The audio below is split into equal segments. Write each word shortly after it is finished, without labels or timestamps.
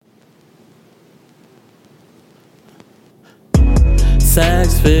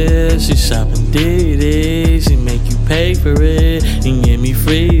Saks Fifth, she shopping DD. She make you pay for it and give me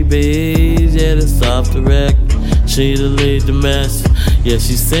freebies. Yeah, that's off the record. She delete the mess. Yeah,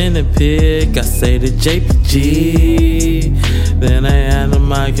 she send a pic. I say the JPG. Then I add to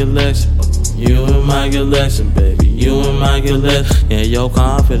my collection. You in my collection, baby. You in my collection. Yeah, your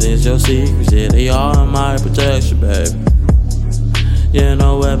confidence, your secrets, yeah, they all in my protection, baby. Yeah,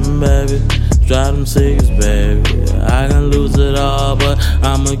 no weapon, baby. Drop them cigarettes, baby. I can lose it all, but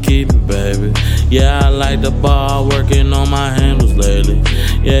I'ma keep it, baby. Yeah, I like the ball, working on my handles lately.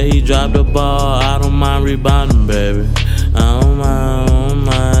 Yeah, he dropped the ball, I don't mind rebounding, baby. I don't mind.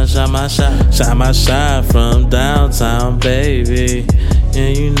 Shot my shot from downtown, baby.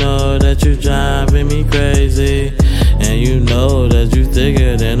 And you know that you driving me crazy. And you know that you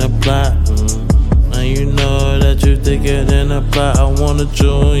thicker than a plot. And you know that you thicker than a plot. I wanna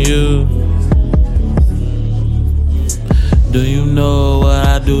chew you. Do you know what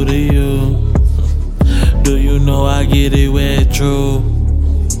I do to you? Do you know I get it where it's true?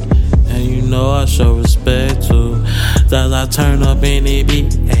 And you know I show respect too. Does I turn up any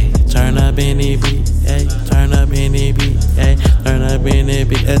beat? Ay, turn up any beat? Ay, turn up any beat? Ay, turn up any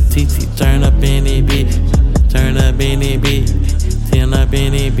beat? TT, turn up any beat? Turn up any beat? Turn up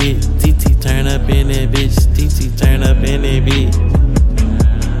any beat? TT, turn up any bitch? TT, turn up any beat?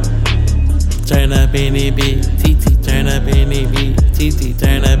 Turn up any beat? TT, turn up any beat? TT,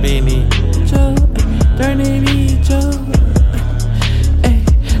 turn up any Joe, turn any Joe. Ay,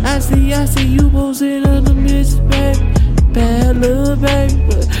 I see you posting on the miss, baby. Bad little baby,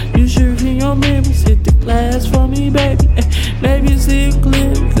 but you sure in your memories hit the glass for me, baby. Maybe see it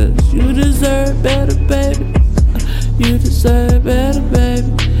clear, cause you deserve better, baby. You deserve better, baby.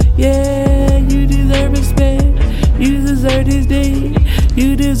 Yeah, you deserve respect. You deserve this day.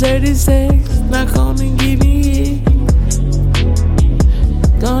 You deserve this sex. Now come and give me it.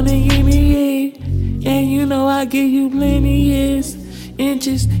 Gonna give me it. And you know I give you plenty years.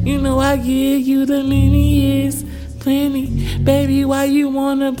 Inches, you know I give you the many years. Plenty, baby, why you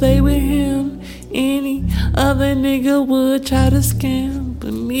wanna play with him? Any other nigga would try to scam,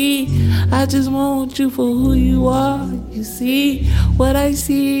 but me, I just want you for who you are. You see what I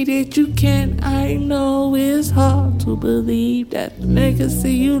see that you can't. I know it's hard to believe that a nigga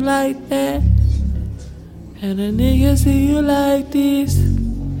see you like that, and a nigga see you like this.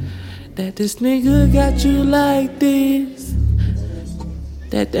 That this nigga got you like this.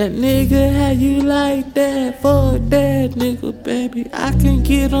 That nigga had you like that. For that nigga, baby, I can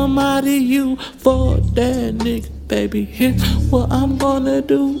get him out of you. For that nigga, baby, here's what I'm gonna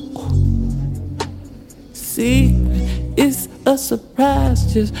do. See, it's a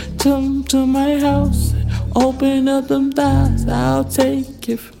surprise. Just come to my house, open up them thighs. I'll take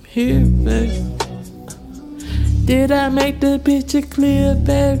it from here, baby. Did I make the picture clear,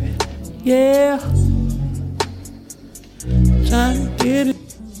 baby? Yeah. Trying to get it.